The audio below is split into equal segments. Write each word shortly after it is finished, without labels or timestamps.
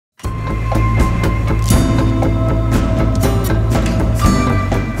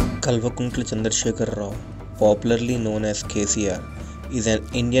Kalvakuntla chandrashekar Rao, popularly known as KCR, is an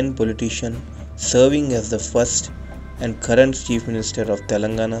Indian politician serving as the first and current Chief Minister of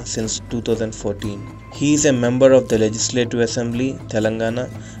Telangana since 2014. He is a member of the Legislative Assembly, Telangana,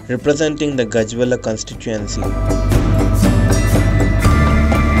 representing the Gajwala constituency.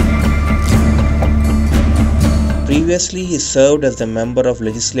 Previously, he served as the member of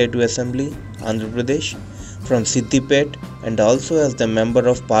Legislative Assembly, Andhra Pradesh, from Siddipet, and also as the member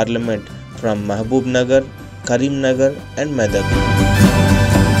of Parliament from Mahbubnagar, Karimnagar, and Medak.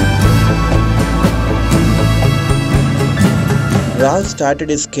 Rao started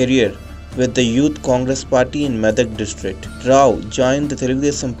his career with the Youth Congress Party in Medak district. Rao joined the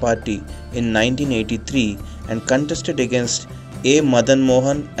Telangana Party in 1983 and contested against A. Madan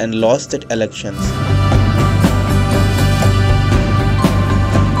Mohan and lost that elections.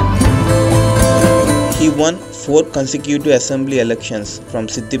 He won 4 consecutive assembly elections from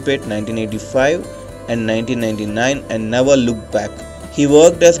Siddipet 1985 and 1999 and never looked back. He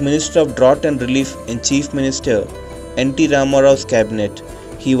worked as Minister of Drought and Relief in Chief Minister N.T. Ramarao's cabinet.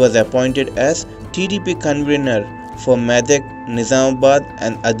 He was appointed as TDP convener for Medak, Nizamabad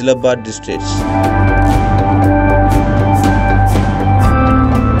and Adilabad districts.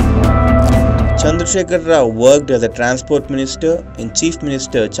 Chandrashekar Rao worked as a Transport Minister in Chief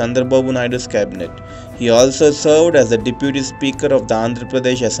Minister Chandrababu Naidu's cabinet. He also served as the Deputy Speaker of the Andhra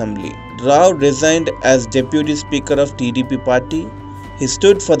Pradesh Assembly. Rao resigned as Deputy Speaker of TDP party. He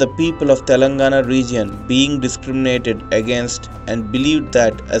stood for the people of Telangana region being discriminated against and believed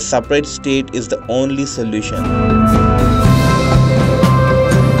that a separate state is the only solution.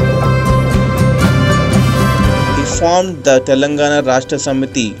 Formed the Telangana Rashtra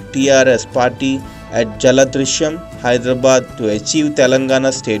Samiti (TRS) party at Jaladrishyam, Hyderabad to achieve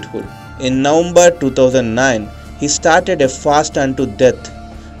Telangana statehood. In November 2009, he started a fast unto death,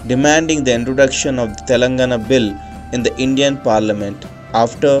 demanding the introduction of the Telangana bill in the Indian Parliament.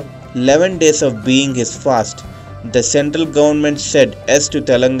 After 11 days of being his fast, the central government said yes to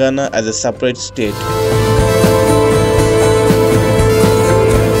Telangana as a separate state.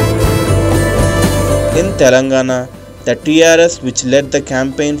 In Telangana, the TRS, which led the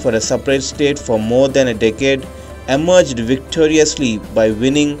campaign for a separate state for more than a decade, emerged victoriously by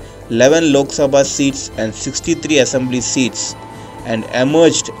winning 11 Lok Sabha seats and 63 assembly seats, and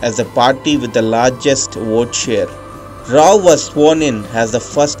emerged as the party with the largest vote share. Rao was sworn in as the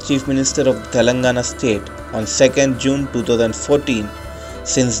first Chief Minister of the Telangana state on 2nd June 2014.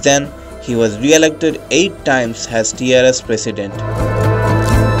 Since then, he was re-elected 8 times as TRS President.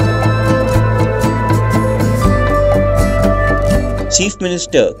 Chief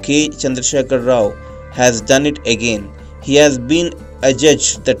Minister K. Chandrashekar Rao has done it again. He has been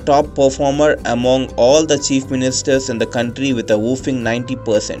adjudged the top performer among all the Chief Ministers in the country with a whopping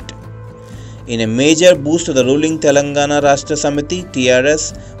 90%. In a major boost to the ruling Telangana Rashtra Samiti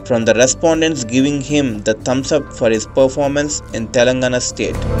 (TRS) from the respondents giving him the thumbs up for his performance in Telangana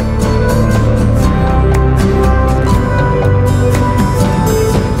state.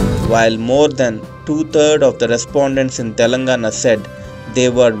 While more than 2/3 of the respondents in Telangana said they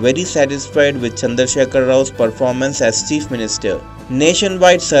were very satisfied with Chandrashekar Rao's performance as Chief Minister.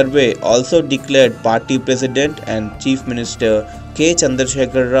 Nationwide survey also declared Party President and Chief Minister K.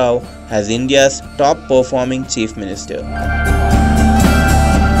 Chandrashekar Rao as India's top performing Chief Minister.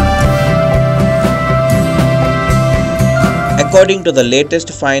 According to the latest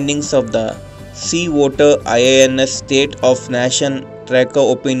findings of the Sea Water IANS State of Nation Tracker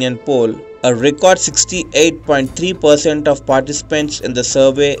Opinion Poll, a record 68.3% of participants in the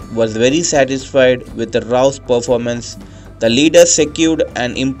survey was very satisfied with the Rao's performance. The leader secured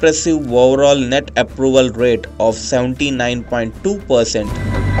an impressive overall net approval rate of 79.2%.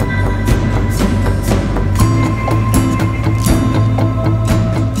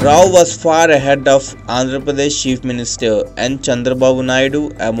 Rao was far ahead of Andhra Pradesh Chief Minister N. Chandrababu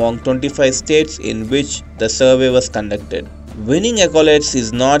Naidu among 25 states in which the survey was conducted. Winning accolades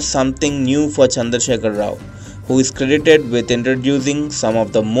is not something new for Chandrashekar Rao, who is credited with introducing some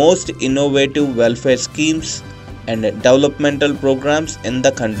of the most innovative welfare schemes and developmental programs in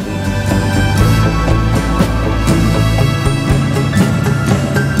the country.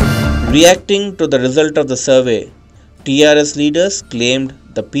 Reacting to the result of the survey, TRS leaders claimed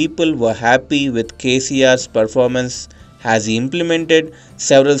the people were happy with KCR's performance as he implemented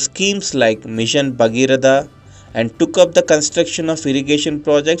several schemes like Mission Bhagiratha and took up the construction of irrigation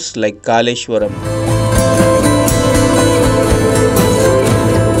projects like Kaleshwaram.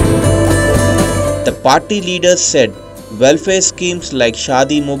 The party leaders said welfare schemes like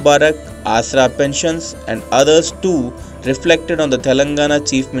Shadi Mubarak, Asra pensions, and others too reflected on the Telangana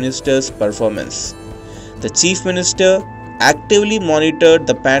Chief Minister's performance. The Chief Minister actively monitored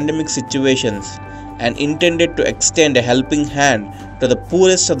the pandemic situations and intended to extend a helping hand to the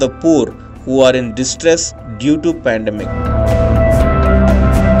poorest of the poor who are in distress due to pandemic.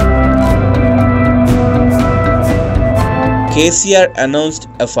 KCR announced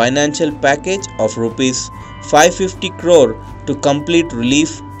a financial package of Rs 550 crore to complete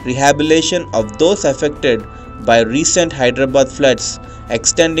relief rehabilitation of those affected by recent Hyderabad floods,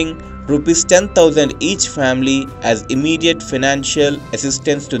 extending Rs 10,000 each family as immediate financial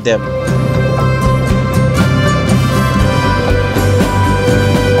assistance to them.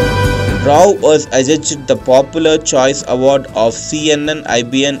 Rao was adjudged the Popular Choice Award of CNN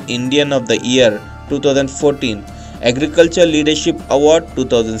IBN Indian of the Year 2014, Agriculture Leadership Award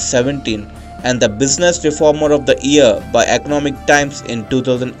 2017, and the Business Reformer of the Year by Economic Times in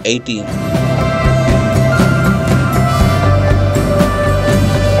 2018.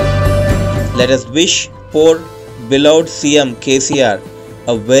 Let us wish poor beloved CM KCR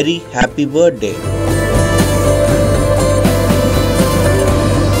a very happy birthday.